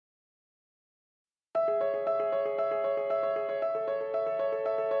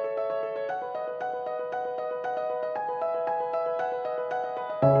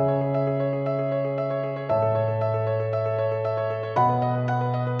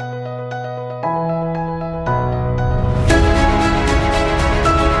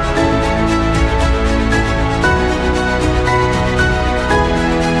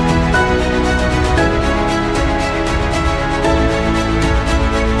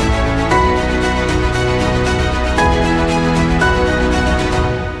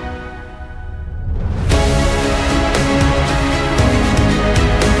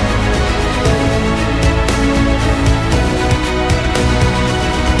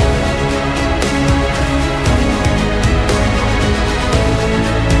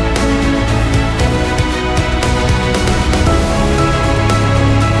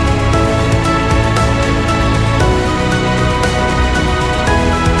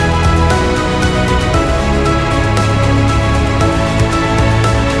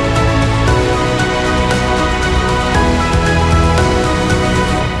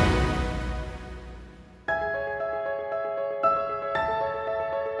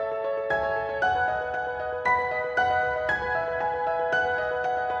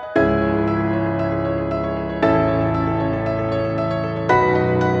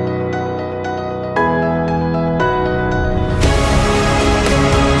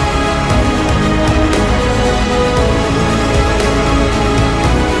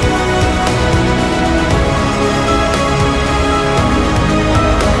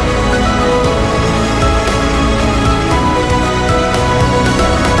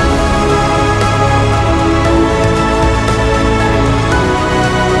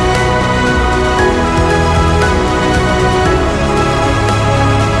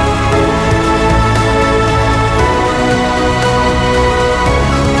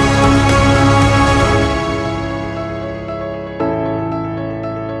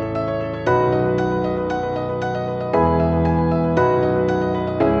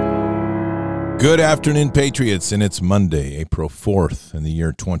Good afternoon, Patriots, and it's Monday, April 4th in the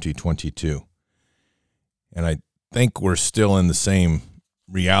year 2022. And I think we're still in the same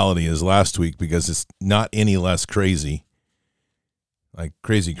reality as last week because it's not any less crazy, like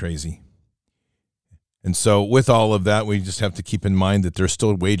crazy. And so with all of that, we just have to keep in mind that they're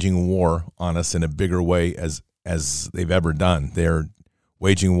still waging war on us in a bigger way as they've ever done. They're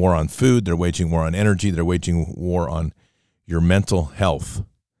waging war on food, they're waging war on energy, they're waging war on your mental health.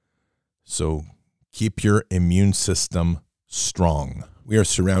 So keep your immune system strong. We are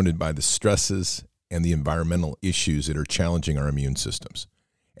surrounded by the stresses and the environmental issues that are challenging our immune systems.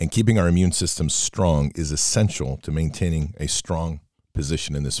 And keeping our immune systems strong is essential to maintaining a strong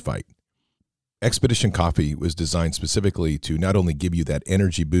position in this fight. Expedition Coffee was designed specifically to not only give you that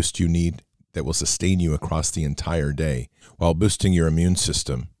energy boost you need that will sustain you across the entire day, while boosting your immune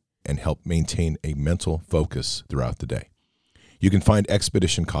system and help maintain a mental focus throughout the day. You can find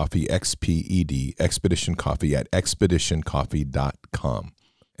Expedition Coffee, XPED, Expedition Coffee at expeditioncoffee.com.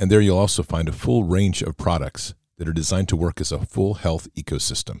 And there you'll also find a full range of products that are designed to work as a full health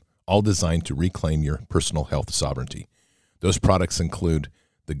ecosystem, all designed to reclaim your personal health sovereignty. Those products include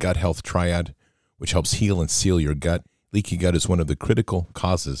the Gut Health Triad, which helps heal and seal your gut. Leaky gut is one of the critical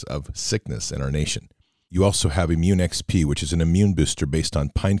causes of sickness in our nation. You also have Immune XP, which is an immune booster based on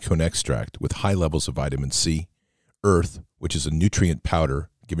pinecone extract with high levels of vitamin C. Earth, which is a nutrient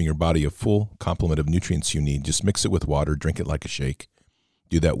powder, giving your body a full complement of nutrients you need. Just mix it with water, drink it like a shake.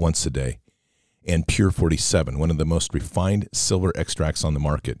 Do that once a day. And Pure 47, one of the most refined silver extracts on the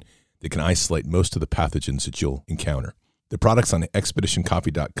market that can isolate most of the pathogens that you'll encounter. The products on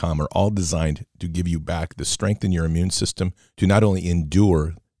expeditioncoffee.com are all designed to give you back the strength in your immune system to not only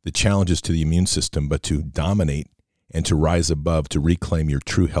endure the challenges to the immune system, but to dominate and to rise above to reclaim your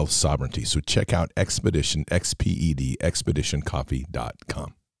true health sovereignty. So check out Expedition, XPED,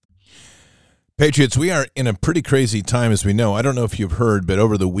 expeditioncoffee.com. Patriots, we are in a pretty crazy time, as we know. I don't know if you've heard, but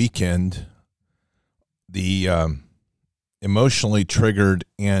over the weekend, the emotionally triggered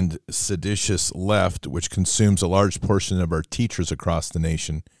and seditious left, which consumes a large portion of our teachers across the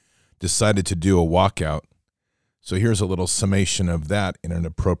nation, decided to do a walkout. So here's a little summation of that in an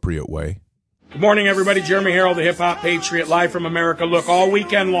appropriate way. Good morning, everybody. Jeremy Harrell, the hip-hop patriot, live from America. Look, all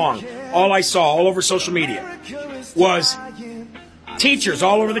weekend long, all I saw all over social media was teachers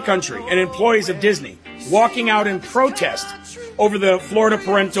all over the country and employees of Disney walking out in protest over the Florida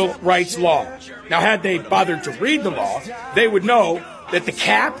parental rights law. Now, had they bothered to read the law, they would know that the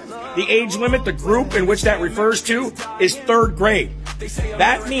cap, the age limit, the group in which that refers to is third grade.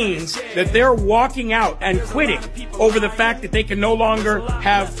 That means that they're walking out and quitting over the fact that they can no longer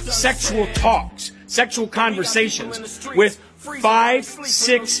have sexual talks, sexual conversations with 5,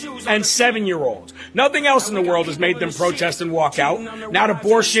 6, and 7-year-olds. Nothing else in the world has made them protest and walk out. Not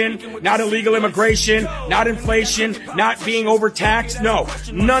abortion, not illegal immigration, not inflation, not being overtaxed. No,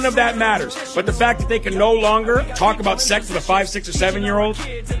 none of that matters. But the fact that they can no longer talk about sex with a 5, 6, or 7-year-old,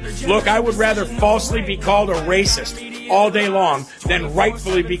 look, I would rather falsely be called a racist all day long than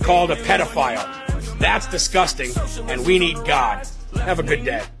rightfully be called a pedophile. That's disgusting, and we need God. Have a good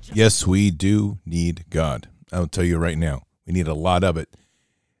day. Yes, we do need God. I'll tell you right now. We need a lot of it.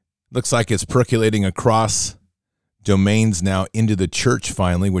 Looks like it's percolating across domains now into the church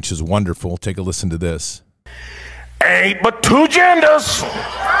finally, which is wonderful. Take a listen to this. Ain't but two genders.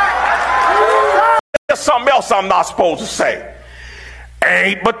 There's something else I'm not supposed to say.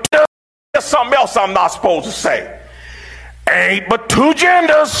 Ain't but there's something else I'm not supposed to say. Ain't but two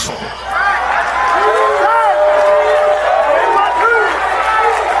genders.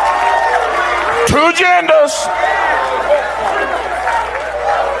 Two genders.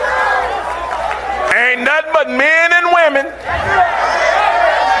 Ain't nothing but men and women.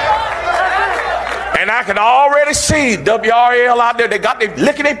 And I can already see WRL out there. They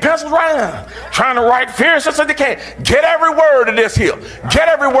licking their pencils right now, trying to write fierce as they can. Get every word of this here. Get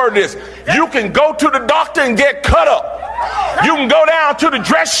every word of this. You can go to the doctor and get cut up. You can go down to the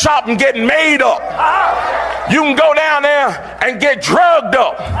dress shop and get made up. You can go down there and get drugged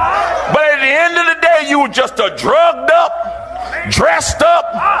up. But at the end of the day, you were just a drugged up, dressed up,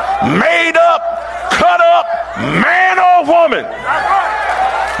 made up, cut up, man or woman.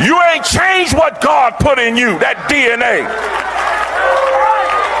 You ain't changed what God put in you, that DNA.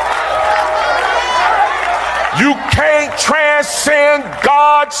 You can't transcend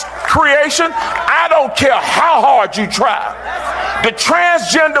God's creation. I don't care how hard you try. The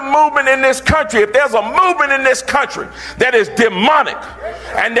transgender movement in this country, if there's a movement in this country that is demonic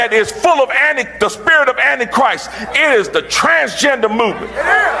and that is full of the spirit of Antichrist, it is the transgender movement.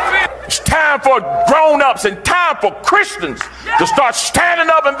 It's time for grown-ups and time for Christians to start standing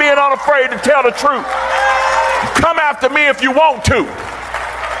up and being unafraid to tell the truth. Come after me if you want to.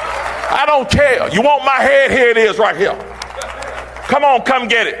 I don't care. You want my head? Here it is right here. Come on, come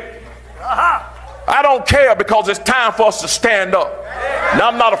get it. I don't care, because it's time for us to stand up. And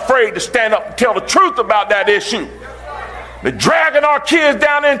I'm not afraid to stand up and tell the truth about that issue. They're dragging our kids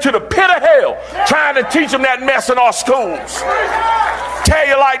down into the pit of hell, trying to teach them that mess in our schools. Tell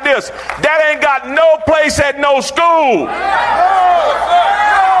you like this, that ain't got no place at no school.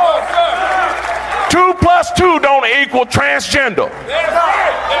 2 + 2 don't equal transgender.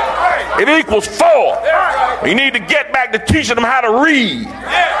 It equals 4. You need to get back to teaching them how to read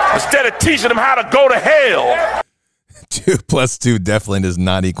instead of teaching them how to go to hell. 2 + 2 definitely does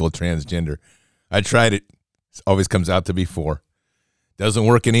not equal transgender. I tried it. It always comes out to be 4. Doesn't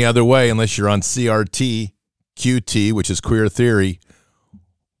work any other way unless you're on CRT, QT, which is queer theory,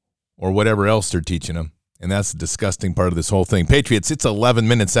 or whatever else they're teaching them. And that's the disgusting part of this whole thing. Patriots, it's 11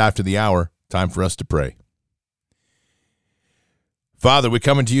 minutes after the hour. Time for us to pray. Father, we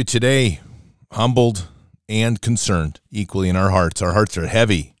come to you today humbled and concerned equally in our hearts. Our hearts are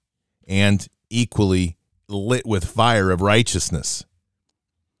heavy and equally lit with fire of righteousness.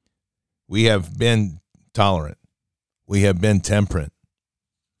 We have been tolerant. We have been temperate.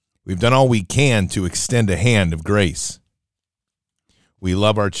 We've done all we can to extend a hand of grace. We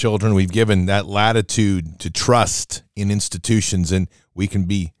love our children. We've given that latitude to trust in institutions, and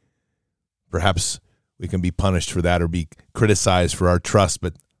perhaps we can be punished for that or be criticized for our trust.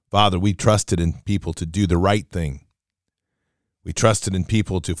 But, Father, we trusted in people to do the right thing. We trusted in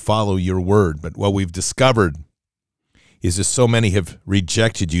people to follow your word. But what we've discovered is that so many have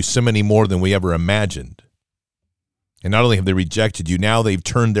rejected you, so many more than we ever imagined. And not only have they rejected you, now they've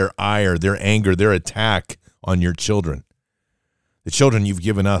turned their ire, their anger, their attack on your children. The children you've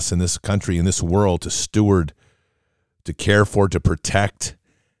given us in this country, in this world, to steward, to care for, to protect.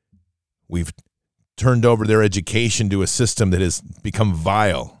 We've turned over their education to a system that has become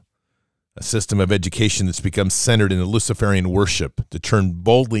vile, a system of education that's become centered in the Luciferian worship, to turn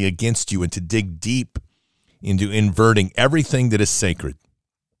boldly against you and to dig deep into inverting everything that is sacred,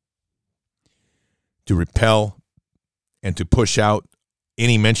 to repel and to push out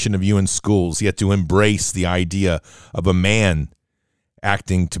any mention of you in schools, yet to embrace the idea of a man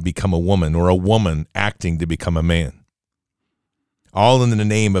acting to become a woman or a woman acting to become a man. All in the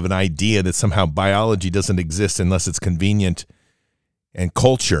name of an idea that somehow biology doesn't exist unless it's convenient, and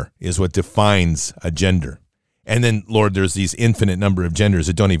culture is what defines a gender. And then, Lord, there's these infinite number of genders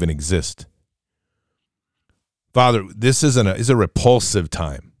that don't even exist. Father, this is a repulsive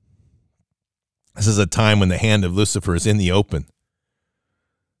time. This is a time when the hand of Lucifer is in the open.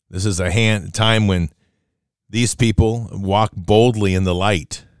 This is a time when these people walk boldly in the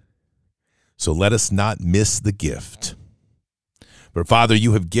light. So let us not miss the gift. But Father,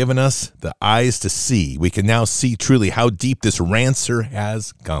 you have given us the eyes to see. We can now see truly how deep this rancour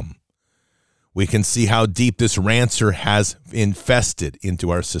has come. We can see how deep this rancour has infested into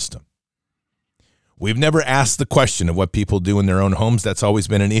our system. We've never asked the question of what people do in their own homes. That's always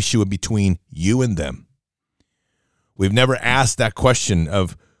been an issue between you and them. We've never asked that question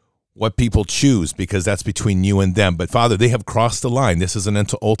of what people choose, because that's between you and them. But Father, they have crossed the line. This is an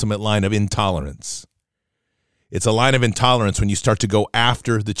ultimate line of intolerance. It's a line of intolerance when you start to go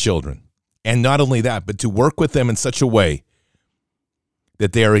after the children. And not only that, but to work with them in such a way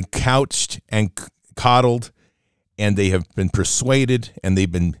that they are couched and coddled, and they have been persuaded, and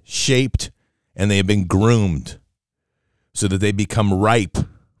they've been shaped, and they have been groomed so that they become ripe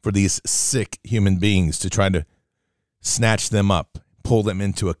for these sick human beings to try to snatch them up, pull them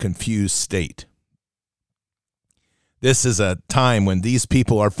into a confused state. This is a time when these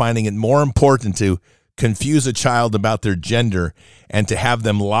people are finding it more important to confuse a child about their gender and to have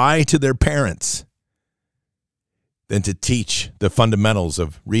them lie to their parents than to teach the fundamentals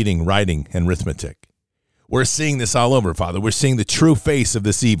of reading, writing, and arithmetic. We're seeing this all over, Father. We're seeing the true face of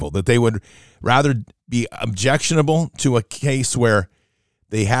this evil, that they would rather be objectionable to a case where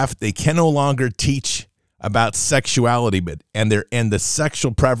they can no longer teach about sexuality, and the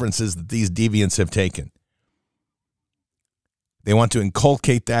sexual preferences that these deviants have taken. They want to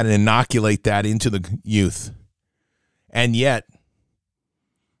inculcate that and inoculate that into the youth. And yet,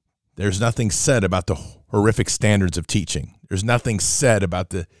 there's nothing said about the horrific standards of teaching. There's nothing said about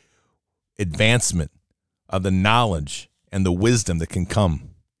the advancement of the knowledge and the wisdom that can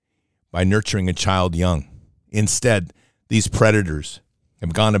come by nurturing a child young. Instead, these predators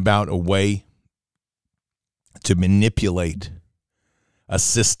have gone about a way to manipulate a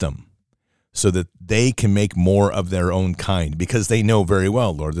system so that they can make more of their own kind, because they know very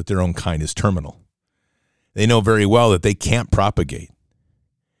well, Lord, that their own kind is terminal. They know very well that they can't propagate.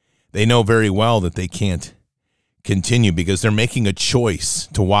 They know very well that they can't continue because they're making a choice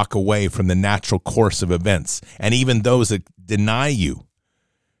to walk away from the natural course of events. And even those that deny you,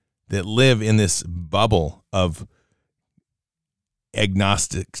 that live in this bubble of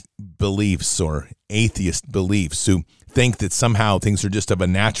agnostic beliefs or atheist beliefs, who think that somehow things are just of a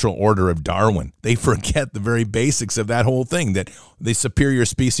natural order of Darwin. They forget the very basics of that whole thing, that the superior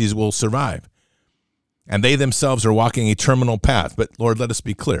species will survive. And they themselves are walking a terminal path. But Lord, let us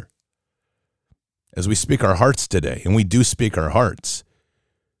be clear. As we speak our hearts today, and we do speak our hearts,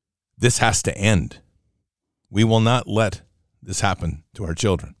 this has to end. We will not let this happen to our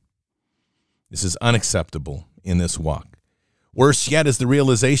children. This is unacceptable in this walk. Worse yet is the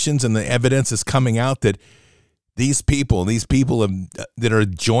realizations and the evidence is coming out that these people that are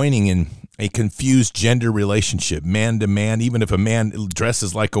joining in a confused gender relationship, man to man, even if a man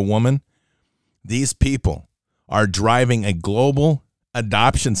dresses like a woman, these people are driving a global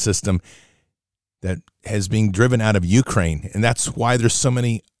adoption system that has been driven out of Ukraine. And that's why there's so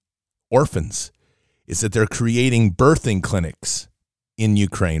many orphans, is that they're creating birthing clinics in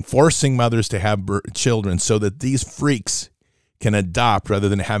Ukraine, forcing mothers to have children so that these freaks can adopt rather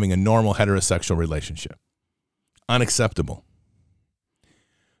than having a normal heterosexual relationship. Unacceptable.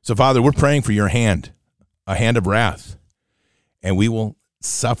 So, Father, we're praying for your hand, a hand of wrath, and we will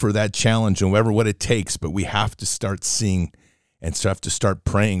suffer that challenge, and what it takes, but we have to start seeing and have to start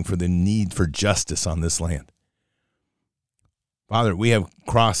praying for the need for justice on this land. Father, we have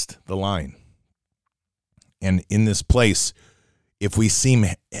crossed the line. And in this place, if we seem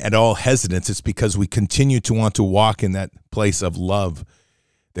at all hesitant, it's because we continue to want to walk in that place of love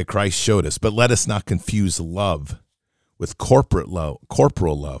that Christ showed us. But let us not confuse love with corporal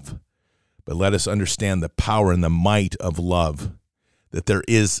love. But let us understand the power and the might of love, that there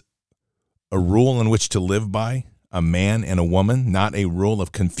is a rule in which to live by, a man and a woman, not a rule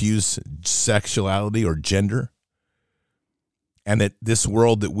of confused sexuality or gender. And that this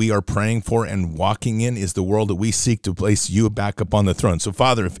world that we are praying for and walking in is the world that we seek to place you back up on the throne. So,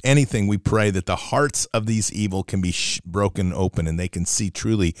 Father, if anything, we pray that the hearts of these evil can be broken open and they can see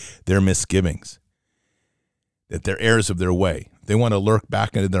truly their misgivings, that they're heirs of their way. If they want to lurk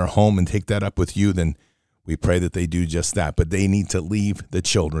back into their home and take that up with you, then we pray that they do just that. But they need to leave the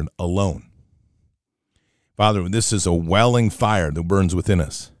children alone. Father, this is a welling fire that burns within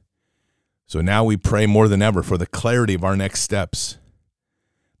us. So now we pray more than ever for the clarity of our next steps,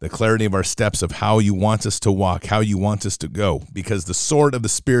 the clarity of our steps of how you want us to walk, how you want us to go, because the sword of the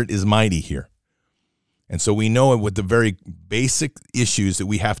Spirit is mighty here. And so we know with the very basic issues that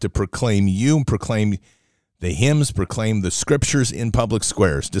we have to proclaim you, proclaim the hymns, proclaim the scriptures in public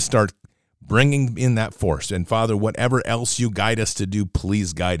squares to start bringing in that force. And Father, whatever else you guide us to do,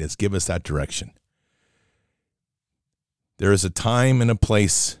 please guide us. Give us that direction. There is a time and a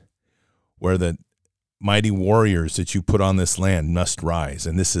place where the mighty warriors that you put on this land must rise,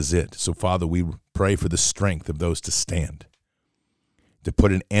 and this is it. So, Father, we pray for the strength of those to stand, to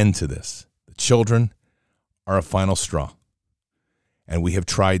put an end to this. The children are a final straw, and we have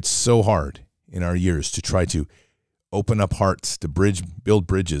tried so hard in our years to try to open up hearts, to build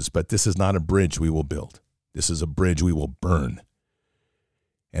bridges, but this is not a bridge we will build. This is a bridge we will burn.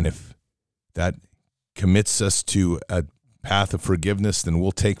 And if that commits us to a path of forgiveness, then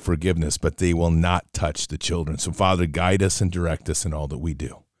we'll take forgiveness, but they will not touch the children. So, Father, guide us and direct us in all that we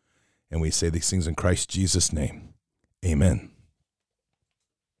do. And we say these things in Christ Jesus' name. Amen.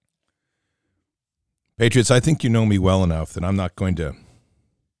 Patriots, I think you know me well enough that I'm not going to...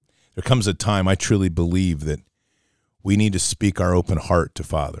 There comes a time I truly believe that we need to speak our open heart to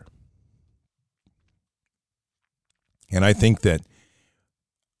Father. And I think that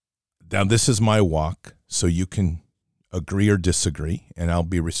now this is my walk, so you can agree or disagree, and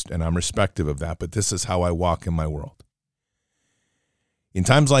I'm respective of that, but this is how I walk in my world. In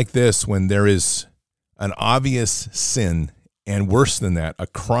times like this, when there is an obvious sin, and worse than that, a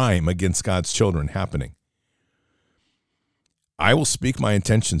crime against God's children happening, I will speak my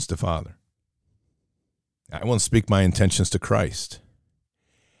intentions to Father. I will speak my intentions to Christ.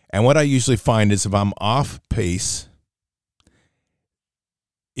 And what I usually find is if I'm off pace,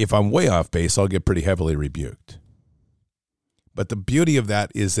 if I'm way off base, I'll get pretty heavily rebuked. But the beauty of that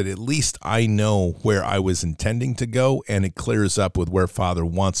is that at least I know where I was intending to go, and it clears up with where Father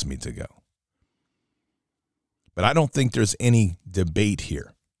wants me to go. But I don't think there's any debate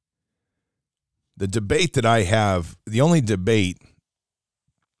here the debate that I have, the only debate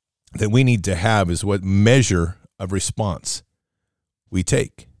that we need to have is what measure of response we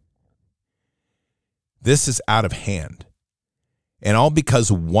take. This is out of hand. And all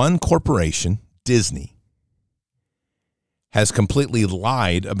because one corporation, Disney, has completely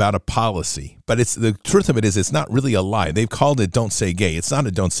lied about a policy. But the truth of it is it's not really a lie. They've called it Don't Say Gay. It's not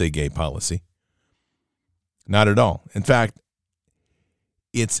a Don't Say Gay policy. Not at all. In fact,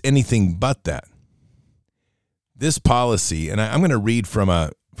 it's anything but that. This policy, and I'm going to read from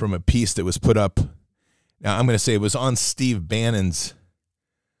a piece that was put up. Now, I'm going to say it was on Steve Bannon's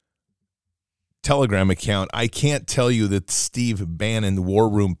Telegram account. I can't tell you that Steve Bannon War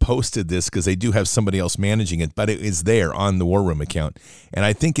Room posted this because they do have somebody else managing it, but it is there on the War Room account. And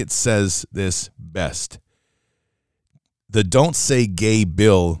I think it says this best. The Don't Say Gay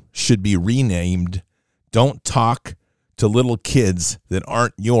bill should be renamed Don't Talk to Little Kids That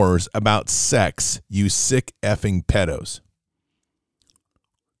Aren't Yours About Sex, You Sick Effing Pedos.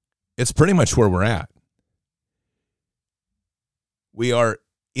 It's pretty much where we're at. We are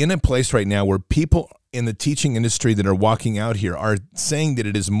in a place right now where people in the teaching industry that are walking out here are saying that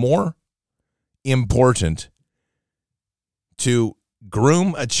it is more important to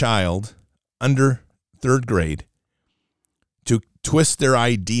groom a child under third grade to twist their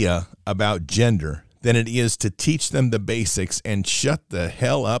idea about gender than it is to teach them the basics and shut the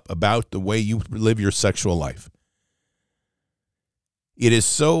hell up about the way you live your sexual life. It is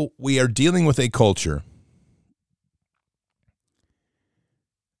so, we are dealing with a culture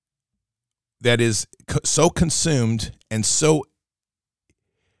that is so consumed and so,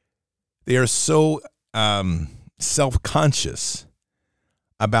 they are so self-conscious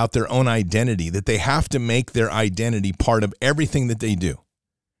about their own identity that they have to make their identity part of everything that they do.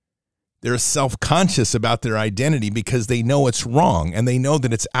 They're self-conscious about their identity because they know it's wrong and they know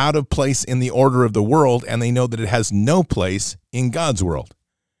that it's out of place in the order of the world and they know that it has no place in God's world.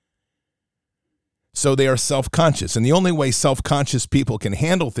 So they are self-conscious. And the only way self-conscious people can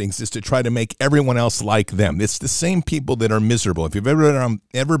handle things is to try to make everyone else like them. It's the same people that are miserable. If you've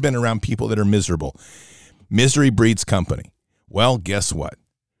ever been around people that are miserable, misery breeds company. Well, guess what?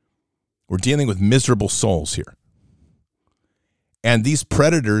 We're dealing with miserable souls here. And these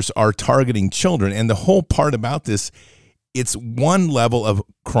predators are targeting children. And the whole part about this, it's one level of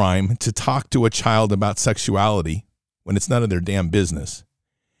crime to talk to a child about sexuality when it's none of their damn business.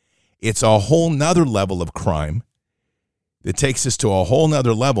 It's a whole nother level of crime that takes us to a whole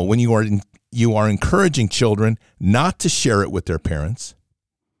nother level when you are encouraging children not to share it with their parents,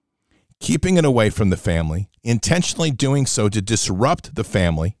 keeping it away from the family, intentionally doing so to disrupt the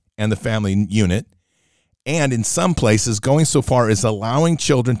family and the family unit, and in some places going so far as allowing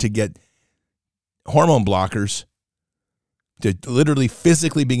children to get hormone blockers to literally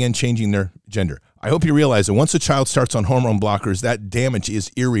physically begin changing their gender. I hope you realize that once a child starts on hormone blockers, that damage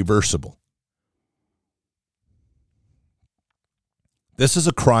is irreversible. This is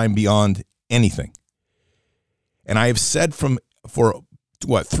a crime beyond anything. And I have said for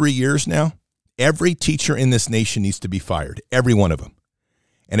 3 years now, every teacher in this nation needs to be fired, every one of them.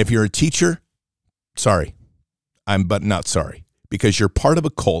 And if you're a teacher, sorry, but not sorry, because you're part of a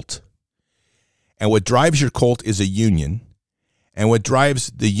cult. And what drives your cult is a union. And what drives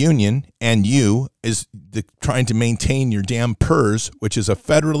the union and you is trying to maintain your damn PERS, which is a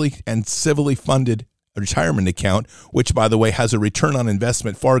federally and civilly funded retirement account, which, by the way, has a return on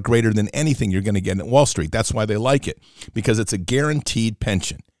investment far greater than anything you're going to get at Wall Street. That's why they like it, because it's a guaranteed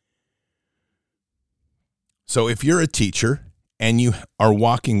pension. So if you're a teacher and you are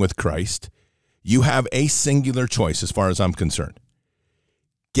walking with Christ, you have a singular choice as far as I'm concerned.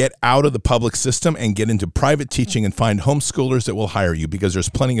 Get out of the public system and get into private teaching and find homeschoolers that will hire you, because there's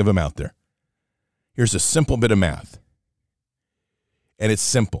plenty of them out there. Here's a simple bit of math. And it's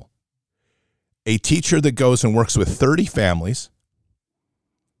simple. A teacher that goes and works with 30 families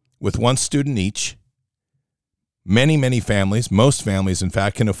with one student each, many families, most families, in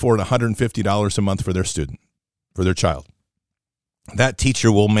fact, can afford $150 a month for their student, for their child. That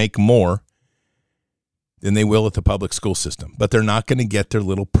teacher will make more than they will at the public school system. But they're not going to get their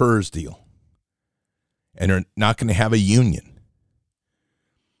little PERS deal. And they're not going to have a union.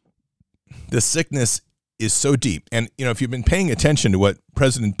 The sickness is so deep. And, if you've been paying attention to what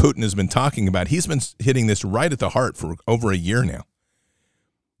President Putin has been talking about, he's been hitting this right at the heart for over a year now.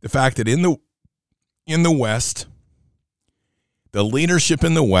 The fact that in the West, the leadership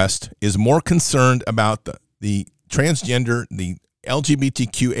in the West is more concerned about the transgender, the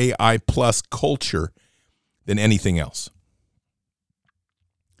LGBTQAI plus culture than anything else.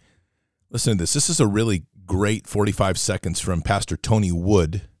 Listen to this. This is a really great 45 seconds from Pastor Tony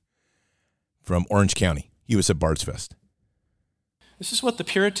Wood from Orange County. He was at Bard's Fest. This is what the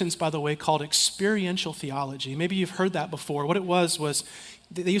Puritans, by the way, called experiential theology. Maybe you've heard that before. What it was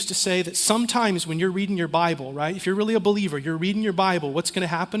they used to say that sometimes when you're reading your Bible, right, if you're really a believer, you're reading your Bible, what's going to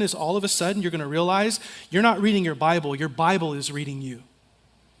happen is all of a sudden you're going to realize you're not reading your Bible is reading you.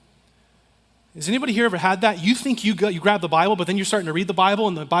 Has anybody here ever had that? You think you grab the Bible, but then you're starting to read the Bible,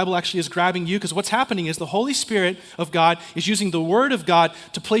 and the Bible actually is grabbing you, because what's happening is the Holy Spirit of God is using the Word of God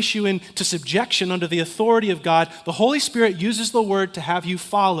to place you into subjection under the authority of God. The Holy Spirit uses the Word to have you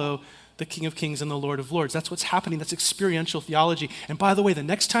follow the King of Kings and the Lord of Lords. That's what's happening. That's experiential theology. And by the way, the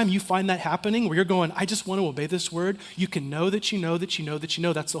next time you find that happening, where you're going, I just want to obey this Word, you can know that you know that you know that you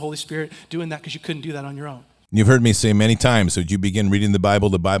know that's the Holy Spirit doing that, because you couldn't do that on your own. You've heard me say many times, so you begin reading the Bible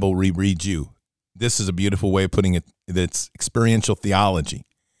rereads you. This is a beautiful way of putting it. It's experiential theology.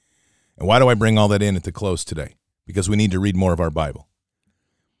 And why do I bring all that in at the close today? Because we need to read more of our Bible.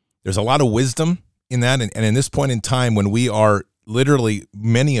 There's a lot of wisdom in that. And in this point in time, when we are literally,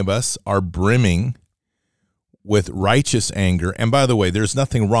 many of us are brimming with righteous anger. And by the way, there's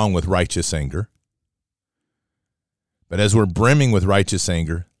nothing wrong with righteous anger. But as we're brimming with righteous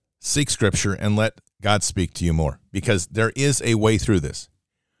anger, seek Scripture and let God speak to you more. Because there is a way through this.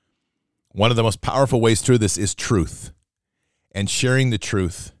 One of the most powerful ways through this is truth, and sharing the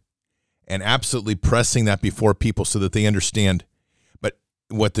truth and absolutely pressing that before people so that they understand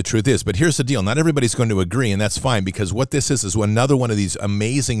what the truth is. But here's the deal. Not everybody's going to agree, and that's fine, because what this is another one of these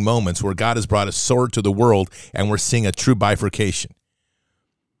amazing moments where God has brought a sword to the world and we're seeing a true bifurcation.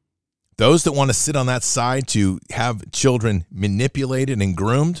 Those that want to sit on that side to have children manipulated and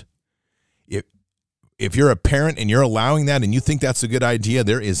groomed, if you're a parent and you're allowing that and you think that's a good idea,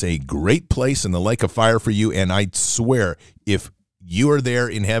 there is a great place in the lake of fire for you. And I swear, if you are there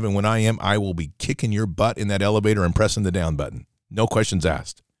in heaven when I am, I will be kicking your butt in that elevator and pressing the down button. No questions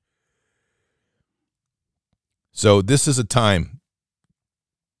asked. So this is a time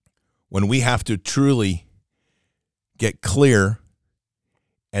when we have to truly get clear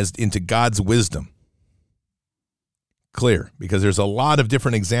as into God's wisdom. Clear, because there's a lot of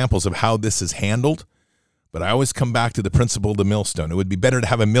different examples of how this is handled. But I always come back to the principle of the millstone. It would be better to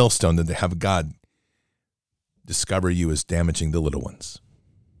have a millstone than to have God discover you as damaging the little ones.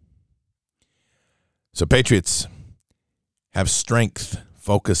 So patriots, have strength,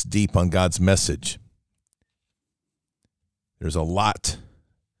 focus deep on God's message. There's a lot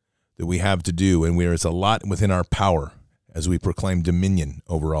that we have to do, and there is a lot within our power as we proclaim dominion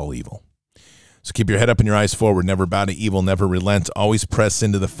over all evil. So keep your head up and your eyes forward. Never bow to evil, never relent. Always press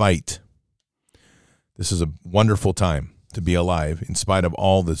into the fight. This is a wonderful time to be alive. In spite of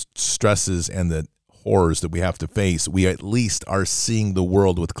all the stresses and the horrors that we have to face, we at least are seeing the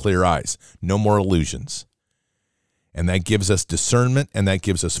world with clear eyes. No more illusions. And that gives us discernment, and that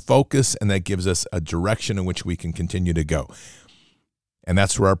gives us focus, and that gives us a direction in which we can continue to go. And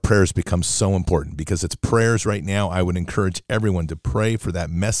that's where our prayers become so important, because it's prayers right now. I would encourage everyone to pray for that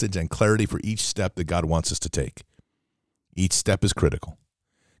message and clarity for each step that God wants us to take. Each step is critical.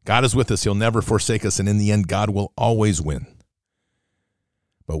 God is with us. He'll never forsake us. And in the end, God will always win.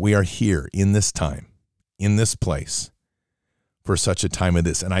 But we are here in this time, in this place, for such a time as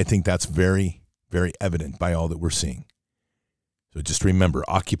this. And I think that's very, very evident by all that we're seeing. So just remember,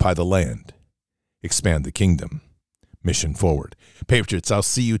 occupy the land, expand the kingdom, mission forward. Patriots, I'll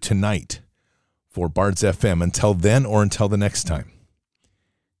see you tonight for Bards FM. Until then, or until the next time,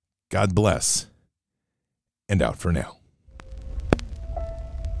 God bless, and out for now.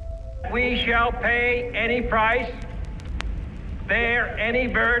 We shall pay any price, bear any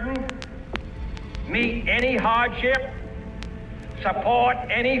burden, meet any hardship, support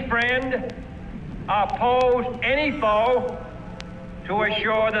any friend, oppose any foe, to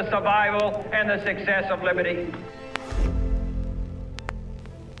assure the survival and the success of liberty.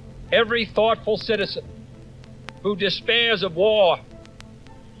 Every thoughtful citizen who despairs of war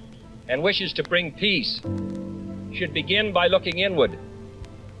and wishes to bring peace should begin by looking inward,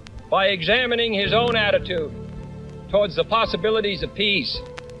 by examining his own attitude towards the possibilities of peace.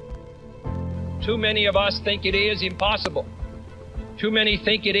 Too many of us think it is impossible. Too many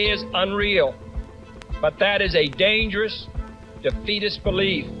think it is unreal. But that is a dangerous, defeatist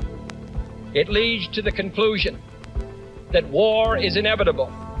belief. It leads to the conclusion that war is inevitable,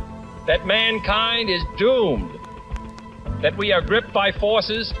 that mankind is doomed, that we are gripped by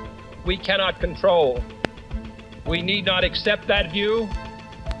forces we cannot control. We need not accept that view.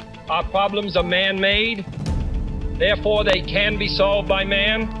 Our problems are man-made, therefore they can be solved by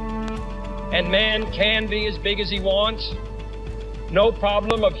man, and man can be as big as he wants. No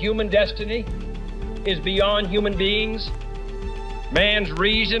problem of human destiny is beyond human beings. Man's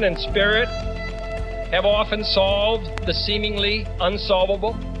reason and spirit have often solved the seemingly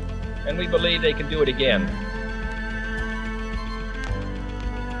unsolvable, and we believe they can do it again.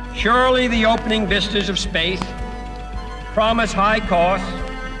 Surely the opening vistas of space promise high costs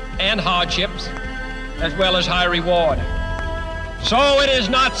and hardships, as well as high reward. So it is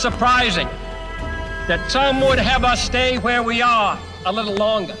not surprising that some would have us stay where we are a little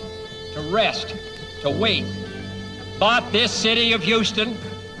longer, to rest, to wait. But this city of Houston,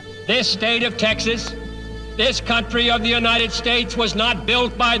 this state of Texas, this country of the United States was not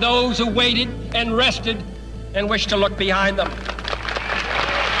built by those who waited and rested and wished to look behind them.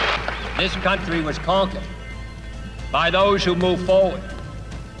 This country was conquered by those who move forward,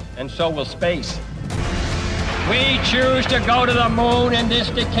 and so will space. We choose to go to the moon in this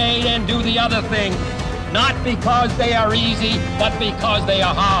decade and do the other thing, not because they are easy, but because they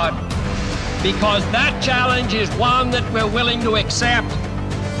are hard. Because that challenge is one that we're willing to accept.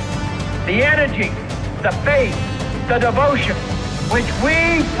 The energy, the faith, the devotion which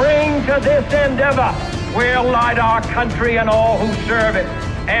we bring to this endeavor will light our country and all who serve it.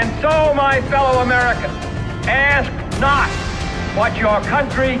 And so, my fellow Americans, ask not what your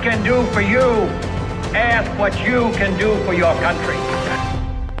country can do for you. Ask what you can do for your country.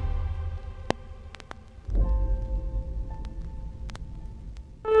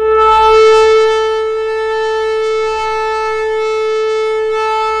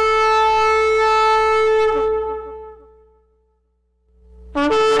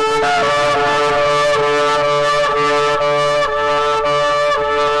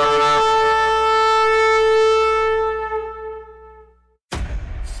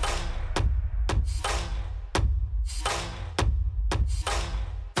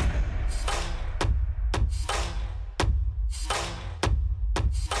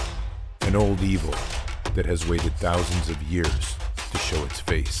 An old evil that has waited thousands of years to show its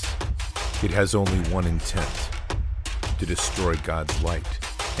face. It has only one intent: to destroy God's light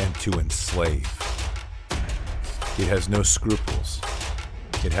and to enslave. It has no scruples.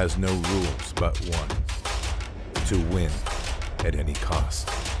 It has no rules but one: to win at any cost.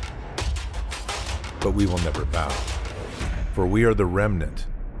 But we will never bow, for we are the remnant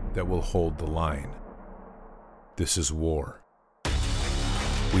that will hold the line. This is war.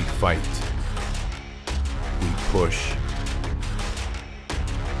 We fight, we push,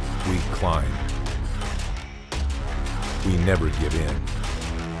 we climb. We never give in.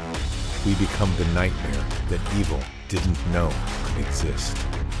 We become the nightmare that evil didn't know could exist.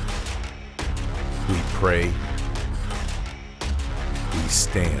 We pray, we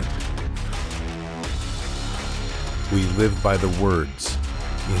stand. We live by the words,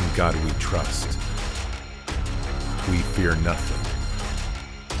 "In God we trust." We fear nothing.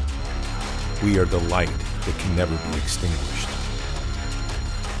 We are the light that can never be extinguished.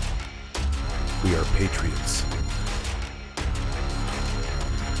 We are patriots.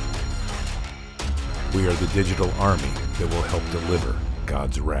 We are the digital army that will help deliver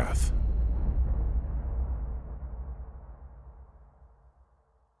God's wrath.